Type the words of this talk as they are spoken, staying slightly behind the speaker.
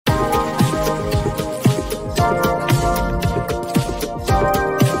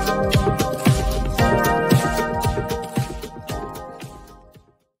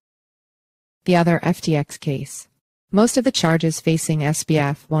The Other FTX Case. Most of the charges facing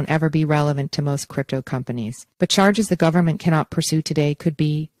SBF won't ever be relevant to most crypto companies, but charges the government cannot pursue today could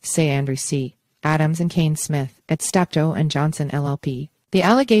be, say, Andrew C. Adams and Kane Smith at Steptoe Johnson LLP. The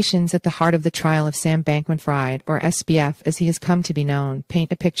allegations at the heart of the trial of Sam Bankman-Fried, or SBF as he has come to be known,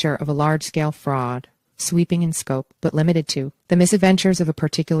 paint a picture of a large-scale fraud, sweeping in scope but limited to the misadventures of a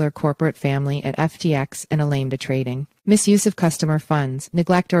particular corporate family at FTX and Alameda Trading, misuse of customer funds,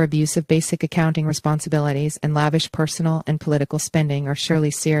 neglect or abuse of basic accounting responsibilities, and lavish personal and political spending are surely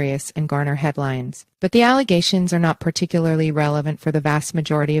serious and garner headlines. But the allegations are not particularly relevant for the vast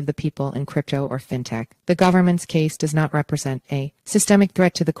majority of the people in crypto or fintech. The government's case does not represent a systemic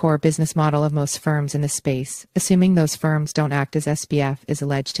threat to the core business model of most firms in this space, assuming those firms don't act as SBF is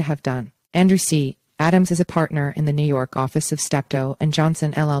alleged to have done. Andrew C. Adams is a partner in the New York office of Steptoe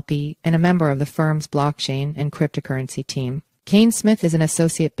Johnson LLP and a member of the firm's blockchain and cryptocurrency team. Kane Smith is an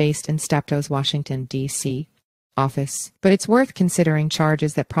associate based in Steptoe's Washington, D.C. office. But it's worth considering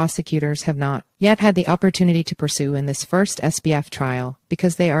charges that prosecutors have not yet had the opportunity to pursue in this first SBF trial,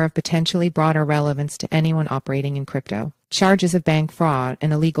 because they are of potentially broader relevance to anyone operating in crypto. Charges of bank fraud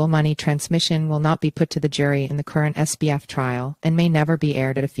and illegal money transmission will not be put to the jury in the current SBF trial and may never be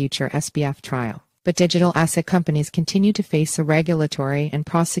aired at a future SBF trial. But digital asset companies continue to face a regulatory and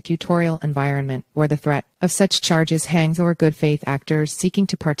prosecutorial environment where the threat of such charges hangs over good faith actors seeking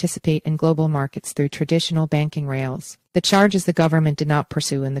to participate in global markets through traditional banking rails. The charges the government did not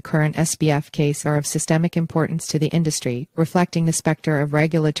pursue in the current SBF case are of systemic importance to the industry, reflecting the specter of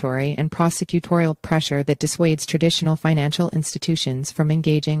regulatory and prosecutorial pressure that dissuades traditional financial institutions from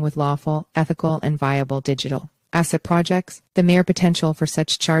engaging with lawful, ethical, and viable digital asset projects. The mere potential for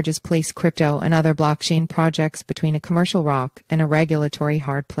such charges place crypto and other blockchain projects between a commercial rock and a regulatory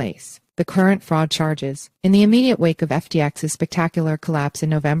hard place. The current fraud charges. In the immediate wake of FTX's spectacular collapse in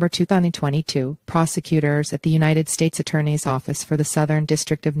November 2022, prosecutors at the United States Attorney's Office for the Southern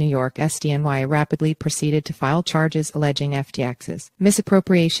District of New York (SDNY) rapidly proceeded to file charges alleging FTX's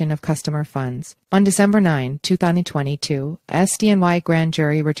misappropriation of customer funds. On December 9, 2022, a SDNY grand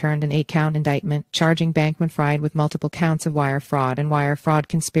jury returned an 8-count indictment charging Bankman-Fried with multiple counts of wire fraud and wire fraud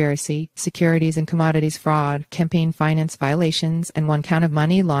conspiracy, securities and commodities fraud, campaign finance violations, and 1 count of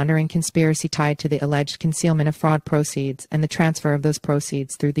money laundering conspiracy tied to the alleged concealment of fraud proceeds and the transfer of those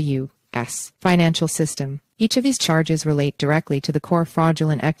proceeds through the U.S. financial system. Each of these charges relate directly to the core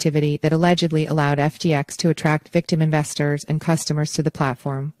fraudulent activity that allegedly allowed FTX to attract victim investors and customers to the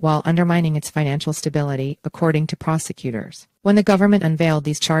platform while undermining its financial stability, according to prosecutors. When the government unveiled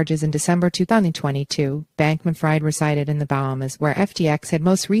these charges in December 2022, Bankman-Fried resided in the Bahamas, where FTX had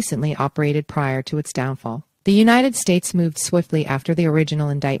most recently operated prior to its downfall. The United States moved swiftly after the original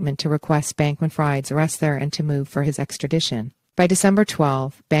indictment to request Bankman-Fried's arrest there and to move for his extradition. By December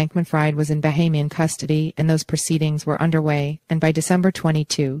 12, Bankman-Fried was in Bahamian custody and those proceedings were underway, and by December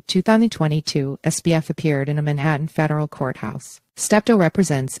 22, 2022, SBF appeared in a Manhattan federal courthouse. Steptoe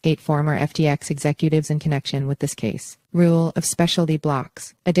represents 8 former FTX executives in connection with this case. Rule of specialty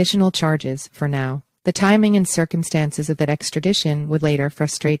blocks. Additional charges, for now. The timing and circumstances of that extradition would later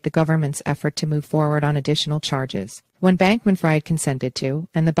frustrate the government's effort to move forward on additional charges. When Bankman-Fried consented to,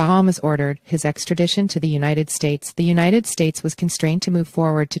 and the Bahamas ordered, his extradition to the United States was constrained to move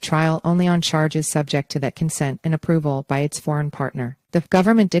forward to trial only on charges subject to that consent and approval by its foreign partner. The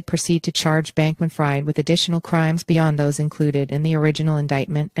government did proceed to charge Bankman-Fried with additional crimes beyond those included in the original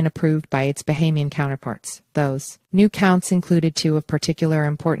indictment and approved by its Bahamian counterparts. Those new counts included 2 of particular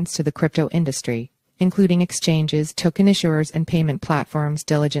importance to the crypto industry, including exchanges, token issuers, and payment platforms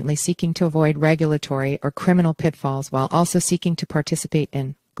diligently seeking to avoid regulatory or criminal pitfalls while also seeking to participate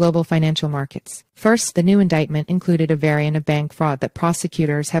in global financial markets. First, the new indictment included a variant of bank fraud that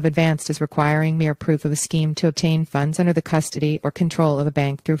prosecutors have advanced as requiring mere proof of a scheme to obtain funds under the custody or control of a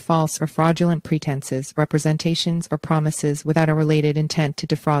bank through false or fraudulent pretenses, representations, or promises without a related intent to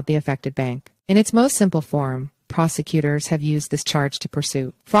defraud the affected bank. In its most simple form, prosecutors have used this charge to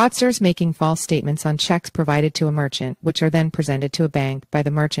pursue fraudsters making false statements on checks provided to a merchant, which are then presented to a bank by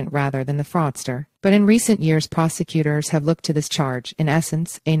the merchant rather than the fraudster. But in recent years, prosecutors have looked to this charge, in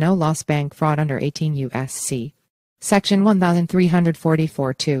essence, a no-loss bank fraud under 18 U.S.C. Section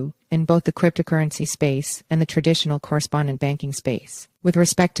 1344(2), in both the cryptocurrency space and the traditional correspondent banking space. With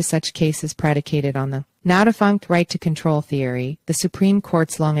respect to such cases predicated on the now-defunct right-to-control theory, the Supreme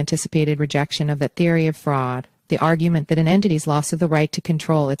Court's long-anticipated rejection of that theory of fraud, the argument that an entity's loss of the right to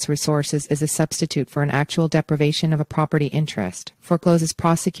control its resources is a substitute for an actual deprivation of a property interest, forecloses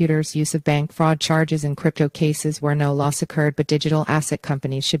prosecutors' use of bank fraud charges in crypto cases where no loss occurred but digital asset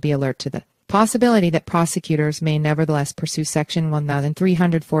companies should be alert to the Possibility that prosecutors may nevertheless pursue Section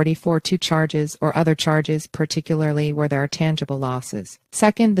 1344(2) charges or other charges, particularly where there are tangible losses.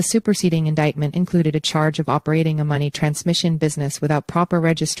 Second, the superseding indictment included a charge of operating a money transmission business without proper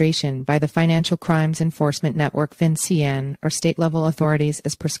registration by the Financial Crimes Enforcement Network (FinCEN) or state-level authorities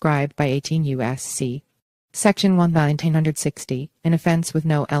as prescribed by 18 U.S.C. Section 1960, an offense with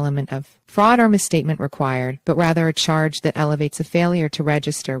no element of fraud or misstatement required, but rather a charge that elevates a failure to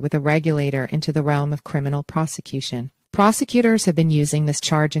register with a regulator into the realm of criminal prosecution. Prosecutors have been using this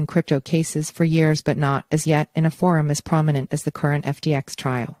charge in crypto cases for years, but not, as yet, in a forum as prominent as the current FTX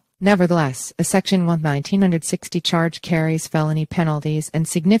trial. Nevertheless, a Section 1960 charge carries felony penalties and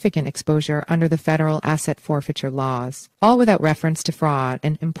significant exposure under the federal asset forfeiture laws, all without reference to fraud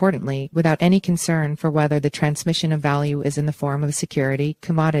and, importantly, without any concern for whether the transmission of value is in the form of a security,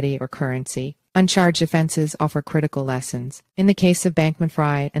 commodity, or currency. Uncharged offenses offer critical lessons. In the case of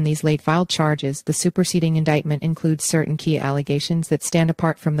Bankman-Fried and these late-filed charges, the superseding indictment includes certain key allegations that stand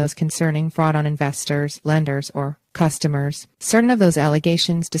apart from those concerning fraud on investors, lenders, or customers. Certain of those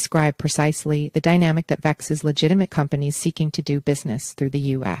allegations describe precisely the dynamic that vexes legitimate companies seeking to do business through the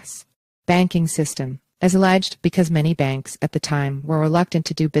U.S. banking system. As alleged, because many banks at the time were reluctant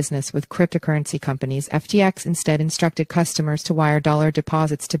to do business with cryptocurrency companies, FTX instead instructed customers to wire dollar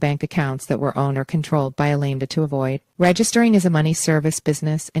deposits to bank accounts that were owned or controlled by Alameda to avoid registering as a money service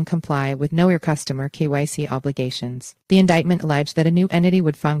business and comply with Know Your Customer (KYC) obligations. The indictment alleged that a new entity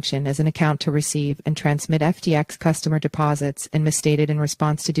would function as an account to receive and transmit FTX customer deposits and misstated in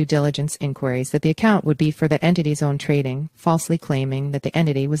response to due diligence inquiries that the account would be for that entity's own trading, falsely claiming that the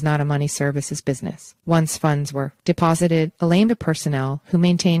entity was not a money services business. Once funds were deposited, Alameda personnel who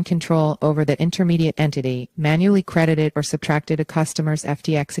maintained control over that intermediate entity manually credited or subtracted a customer's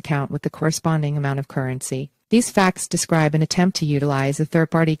FTX account with the corresponding amount of currency. These facts describe an attempt to utilize a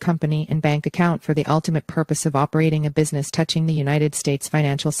third-party company and bank account for the ultimate purpose of operating a business touching the United States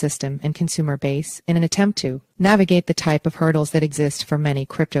financial system and consumer base in an attempt to navigate the type of hurdles that exist for many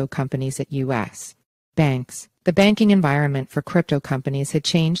crypto companies at U.S. banks. The banking environment for crypto companies had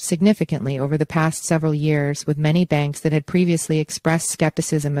changed significantly over the past several years, with many banks that had previously expressed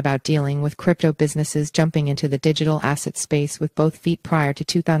skepticism about dealing with crypto businesses jumping into the digital asset space with both feet prior to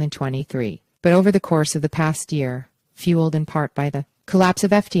 2023. But over the course of the past year, fueled in part by the collapse of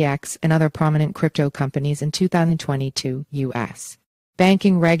FTX and other prominent crypto companies in 2022, U.S.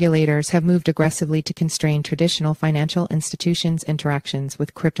 banking regulators have moved aggressively to constrain traditional financial institutions' interactions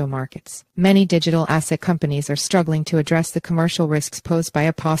with crypto markets. Many digital asset companies are struggling to address the commercial risks posed by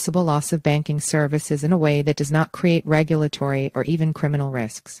a possible loss of banking services in a way that does not create regulatory or even criminal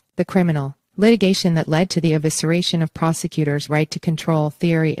risks. The criminal litigation that led to the evisceration of prosecutors' right to control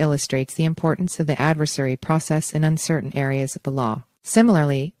theory illustrates the importance of the adversary process in uncertain areas of the law.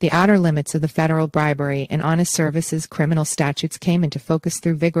 Similarly, the outer limits of the federal bribery and honest services criminal statutes came into focus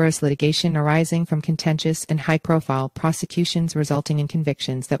through vigorous litigation arising from contentious and high-profile prosecutions resulting in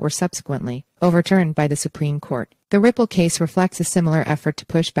convictions that were subsequently overturned by the Supreme Court. The Ripple case reflects a similar effort to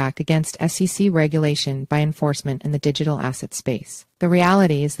push back against SEC regulation by enforcement in the digital asset space. The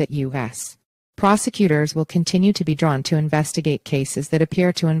reality is that U.S. prosecutors will continue to be drawn to investigate cases that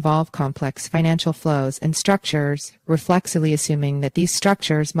appear to involve complex financial flows and structures, reflexively assuming that these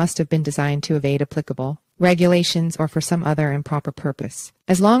structures must have been designed to evade applicable regulations or for some other improper purpose.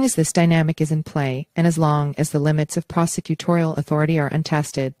 As long as this dynamic is in play, and as long as the limits of prosecutorial authority are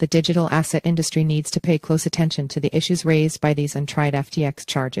untested, the digital asset industry needs to pay close attention to the issues raised by these untried FTX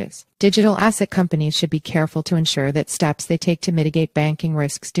charges. Digital asset companies should be careful to ensure that steps they take to mitigate banking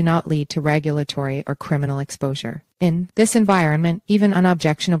risks do not lead to regulatory or criminal exposure. In this environment, even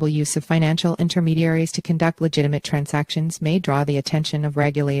unobjectionable use of financial intermediaries to conduct legitimate transactions may draw the attention of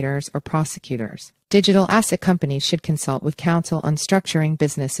regulators or prosecutors. Digital asset companies should consult with counsel on structuring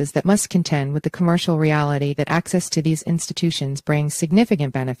businesses that must contend with the commercial reality that access to these institutions brings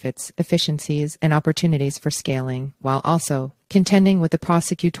significant benefits, efficiencies, and opportunities for scaling, while also contending with the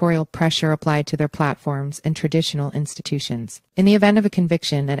prosecutorial pressure applied to their platforms and traditional institutions. In the event of a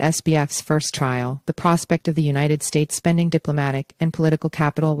conviction at SBF's first trial, the prospect of the United States spending diplomatic and political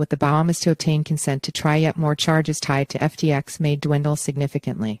capital with the Bahamas to obtain consent to try yet more charges tied to FTX may dwindle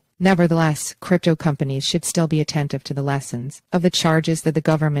significantly. Nevertheless, crypto companies should still be attentive to the lessons of the charges that the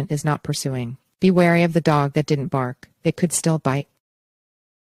government is not pursuing. Be wary of the dog that didn't bark. It could still bite.